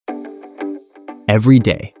Every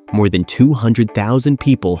day, more than 200,000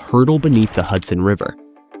 people hurtle beneath the Hudson River,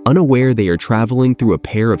 unaware they are traveling through a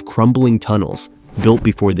pair of crumbling tunnels built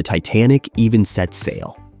before the Titanic even set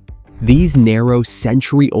sail. These narrow,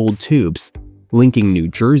 century-old tubes, linking New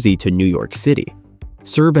Jersey to New York City,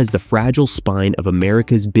 serve as the fragile spine of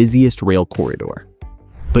America's busiest rail corridor.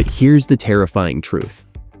 But here's the terrifying truth.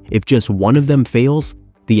 If just one of them fails,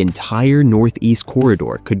 the entire Northeast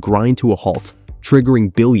corridor could grind to a halt,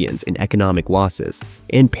 triggering billions in economic losses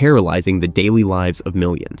and paralyzing the daily lives of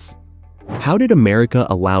millions. How did America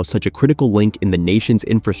allow such a critical link in the nation's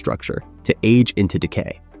infrastructure to age into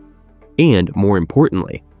decay? And more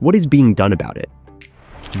importantly, what is being done about it?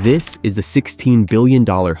 This is the $16 billion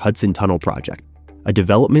Hudson Tunnel project, a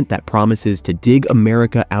development that promises to dig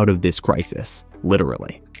America out of this crisis,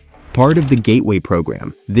 literally. Part of the Gateway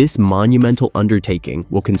program, this monumental undertaking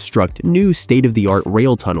will construct new state-of-the-art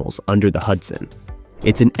rail tunnels under the Hudson.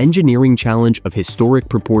 It's an engineering challenge of historic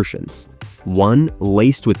proportions, one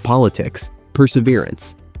laced with politics,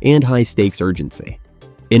 perseverance, and high-stakes urgency.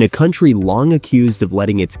 In a country long accused of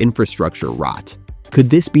letting its infrastructure rot, could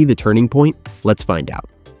this be the turning point? Let's find out.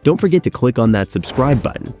 Don't forget to click on that subscribe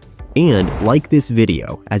button and like this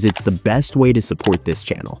video, as it's the best way to support this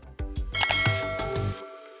channel.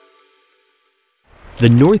 The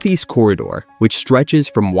Northeast Corridor, which stretches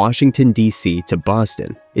from Washington, D.C. to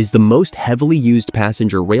Boston, is the most heavily used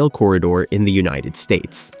passenger rail corridor in the United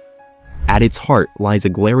States. At its heart lies a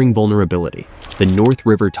glaring vulnerability, the North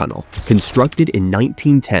River Tunnel, constructed in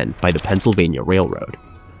 1910 by the Pennsylvania Railroad.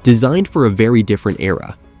 Designed for a very different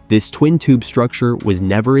era, this twin-tube structure was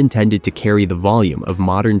never intended to carry the volume of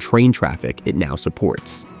modern train traffic it now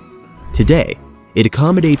supports. Today, it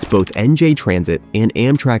accommodates both NJ Transit and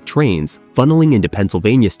Amtrak trains funneling into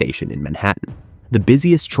Pennsylvania Station in Manhattan, the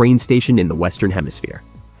busiest train station in the Western Hemisphere.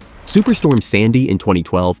 Superstorm Sandy in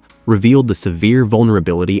 2012 revealed the severe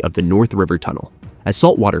vulnerability of the North River Tunnel, as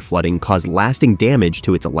saltwater flooding caused lasting damage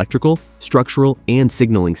to its electrical, structural, and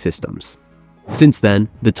signaling systems. Since then,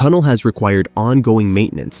 the tunnel has required ongoing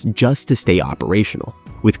maintenance just to stay operational,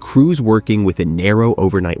 with crews working within narrow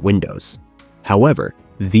overnight windows. However,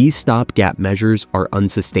 these stopgap measures are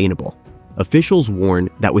unsustainable. Officials warn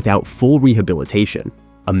that without full rehabilitation,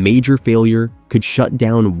 a major failure could shut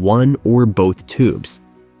down one or both tubes,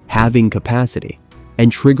 halving capacity,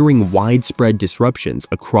 and triggering widespread disruptions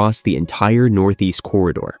across the entire Northeast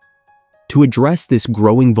corridor. To address this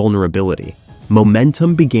growing vulnerability,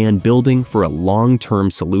 momentum began building for a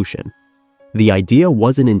long-term solution. The idea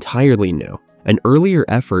wasn't entirely new. An earlier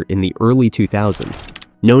effort in the early 2000s,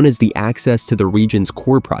 known as the Access to the Region's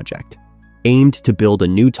Core project, aimed to build a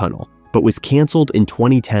new tunnel, but was canceled in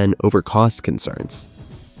 2010 over cost concerns.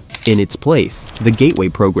 In its place, the Gateway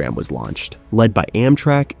program was launched, led by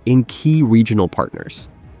Amtrak and key regional partners.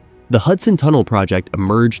 The Hudson Tunnel project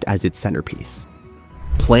emerged as its centerpiece.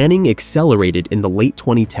 Planning accelerated in the late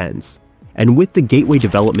 2010s, and with the Gateway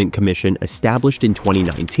Development Commission established in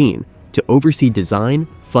 2019 to oversee design,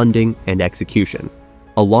 funding, and execution,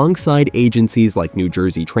 alongside agencies like New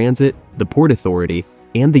Jersey Transit, the Port Authority,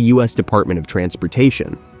 and the U.S. Department of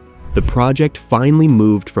Transportation, the project finally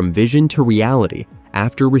moved from vision to reality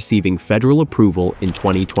after receiving federal approval in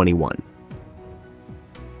 2021.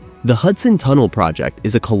 The Hudson Tunnel project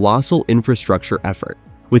is a colossal infrastructure effort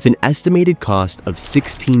with an estimated cost of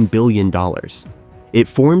 $16 billion. It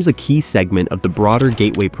forms a key segment of the broader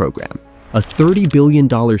Gateway program, a $30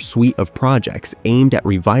 billion suite of projects aimed at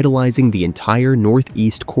revitalizing the entire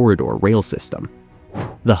Northeast Corridor rail system.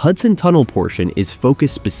 The Hudson Tunnel portion is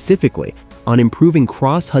focused specifically on improving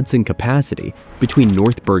cross-Hudson capacity between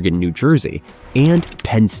North Bergen, New Jersey, and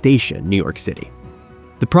Penn Station, New York City.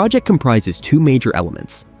 The project comprises two major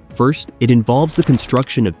elements. First, it involves the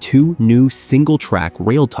construction of two new single-track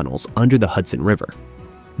rail tunnels under the Hudson River.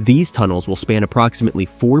 These tunnels will span approximately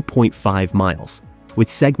 4.5 miles, with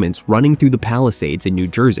segments running through the Palisades in New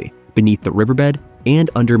Jersey, beneath the riverbed, and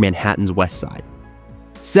under Manhattan's west side.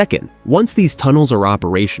 Second, once these tunnels are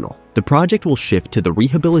operational, the project will shift to the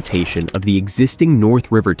rehabilitation of the existing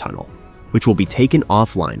North River Tunnel, which will be taken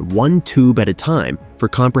offline one tube at a time for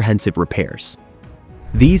comprehensive repairs.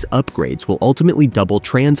 These upgrades will ultimately double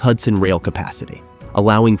Trans-Hudson rail capacity,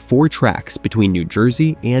 allowing 4 tracks between New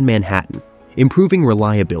Jersey and Manhattan, improving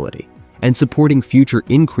reliability and supporting future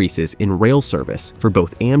increases in rail service for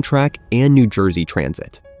both Amtrak and New Jersey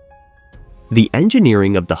Transit. The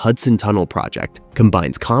engineering of the Hudson Tunnel project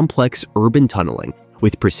combines complex urban tunneling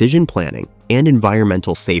with precision planning and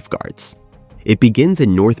environmental safeguards. It begins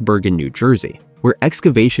in North Bergen, New Jersey, where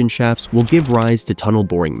excavation shafts will give rise to tunnel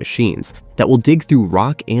boring machines that will dig through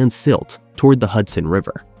rock and silt toward the Hudson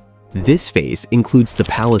River. This phase includes the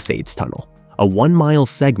Palisades Tunnel, a 1-mile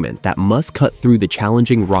segment that must cut through the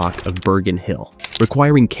challenging rock of Bergen Hill,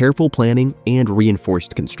 requiring careful planning and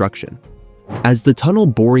reinforced construction. As the tunnel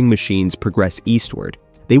boring machines progress eastward,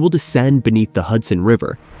 they will descend beneath the Hudson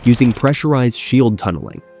River using pressurized shield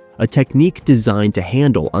tunneling, a technique designed to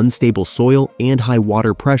handle unstable soil and high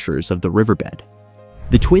water pressures of the riverbed.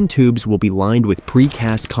 The twin tubes will be lined with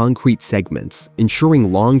precast concrete segments,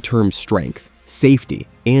 ensuring long-term strength, safety,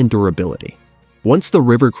 and durability. Once the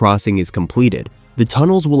river crossing is completed, the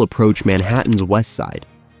tunnels will approach Manhattan's west side,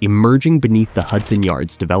 emerging beneath the Hudson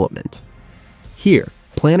Yards development. Here,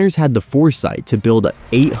 planners had the foresight to build an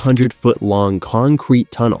 800-foot-long concrete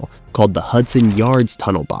tunnel called the Hudson Yards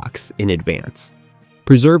Tunnel Box in advance,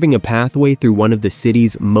 preserving a pathway through one of the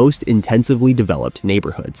city's most intensively developed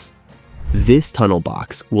neighborhoods. This tunnel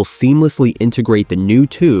box will seamlessly integrate the new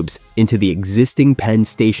tubes into the existing Penn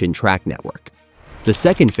Station track network. The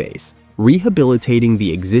second phase, rehabilitating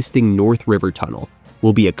the existing North River Tunnel,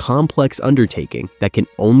 will be a complex undertaking that can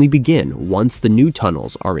only begin once the new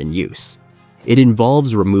tunnels are in use. It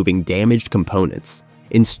involves removing damaged components,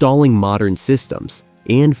 installing modern systems,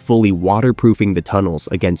 and fully waterproofing the tunnels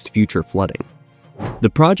against future flooding. The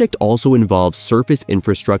project also involves surface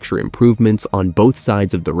infrastructure improvements on both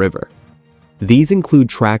sides of the river. These include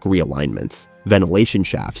track realignments, ventilation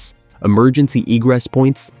shafts, emergency egress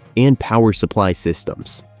points, and power supply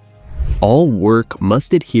systems. All work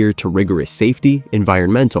must adhere to rigorous safety,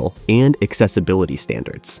 environmental, and accessibility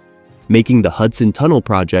standards, making the Hudson Tunnel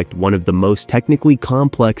project one of the most technically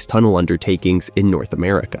complex tunnel undertakings in North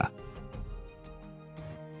America.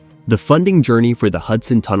 The funding journey for the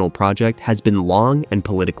Hudson Tunnel project has been long and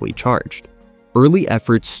politically charged. Early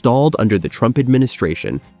efforts stalled under the Trump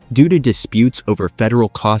administration due to disputes over federal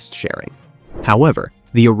cost sharing. However,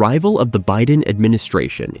 the arrival of the Biden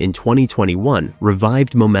administration in 2021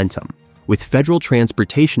 revived momentum, with federal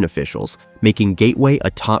transportation officials making Gateway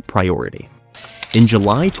a top priority. In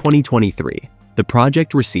July 2023, the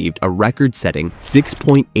project received a record-setting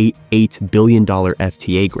 $6.88 billion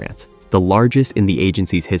FTA grant, the largest in the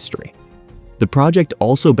agency's history. The project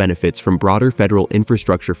also benefits from broader federal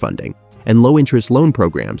infrastructure funding and low-interest loan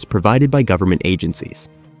programs provided by government agencies.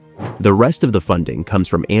 The rest of the funding comes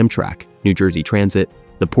from Amtrak, New Jersey Transit,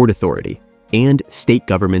 the Port Authority, and state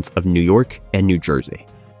governments of New York and New Jersey.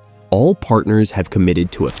 All partners have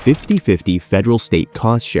committed to a 50-50 federal-state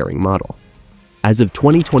cost-sharing model. As of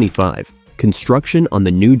 2025, construction on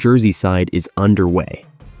the New Jersey side is underway,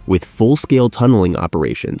 with full-scale tunneling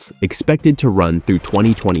operations expected to run through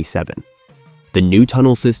 2027. The new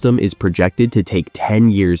tunnel system is projected to take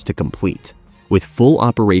 10 years to complete, with full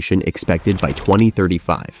operation expected by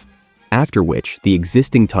 2035, after which the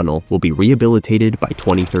existing tunnel will be rehabilitated by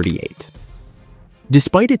 2038.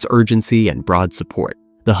 Despite its urgency and broad support,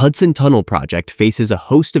 the Hudson Tunnel project faces a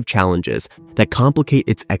host of challenges that complicate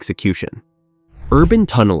its execution. Urban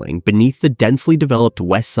tunneling beneath the densely developed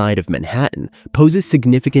west side of Manhattan poses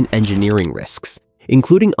significant engineering risks,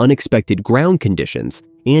 including unexpected ground conditions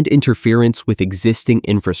and interference with existing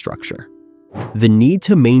infrastructure. The need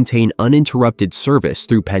to maintain uninterrupted service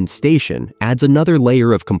through Penn Station adds another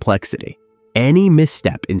layer of complexity. Any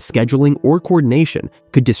misstep in scheduling or coordination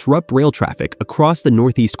could disrupt rail traffic across the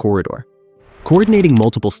Northeast Corridor. Coordinating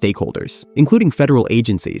multiple stakeholders, including federal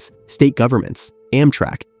agencies, state governments,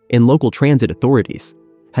 Amtrak, and local transit authorities,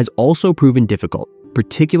 has also proven difficult,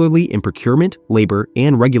 particularly in procurement, labor,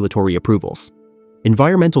 and regulatory approvals.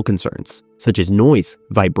 Environmental concerns, such as noise,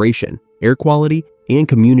 vibration, air quality, and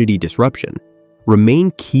community disruption,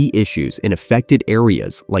 remain key issues in affected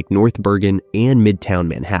areas like North Bergen and Midtown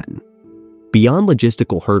Manhattan. Beyond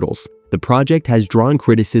logistical hurdles, the project has drawn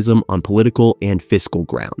criticism on political and fiscal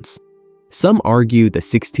grounds. Some argue the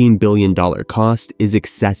 $16 billion cost is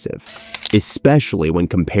excessive, especially when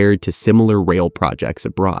compared to similar rail projects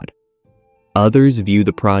abroad. Others view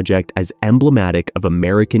the project as emblematic of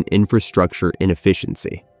American infrastructure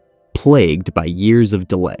inefficiency, plagued by years of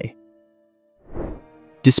delay.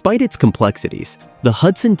 Despite its complexities, the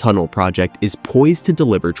Hudson Tunnel project is poised to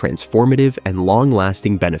deliver transformative and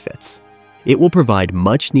long-lasting benefits. It will provide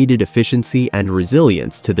much-needed efficiency and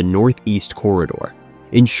resilience to the Northeast Corridor,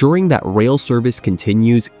 ensuring that rail service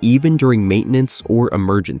continues even during maintenance or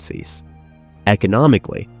emergencies.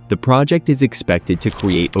 Economically, the project is expected to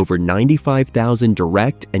create over 95,000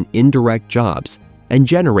 direct and indirect jobs and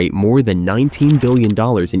generate more than $19 billion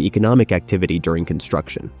in economic activity during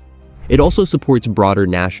construction. It also supports broader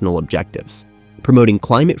national objectives, promoting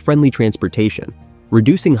climate-friendly transportation,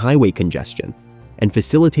 reducing highway congestion, and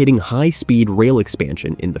facilitating high-speed rail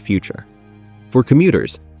expansion in the future. For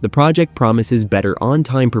commuters, the project promises better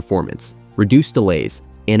on-time performance, reduced delays,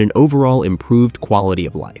 and an overall improved quality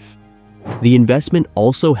of life. The investment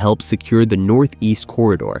also helps secure the Northeast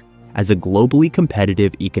Corridor as a globally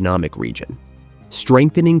competitive economic region,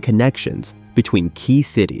 strengthening connections between key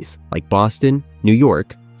cities like Boston, New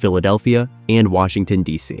York, Philadelphia, and Washington,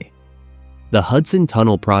 D.C. The Hudson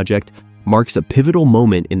Tunnel project marks a pivotal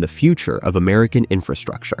moment in the future of American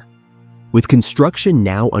infrastructure. With construction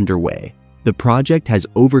now underway, the project has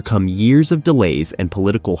overcome years of delays and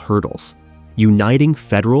political hurdles, uniting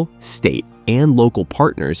federal, state, and local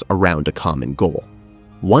partners around a common goal.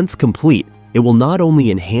 Once complete, it will not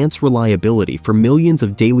only enhance reliability for millions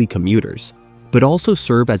of daily commuters, but also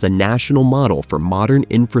serve as a national model for modern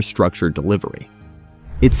infrastructure delivery.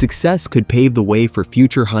 Its success could pave the way for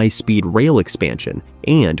future high-speed rail expansion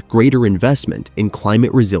and greater investment in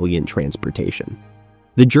climate-resilient transportation.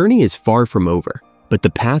 The journey is far from over, but the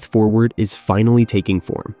path forward is finally taking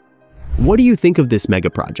form. What do you think of this mega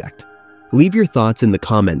project? Leave your thoughts in the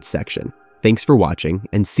comments section. Thanks for watching,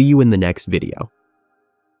 and see you in the next video.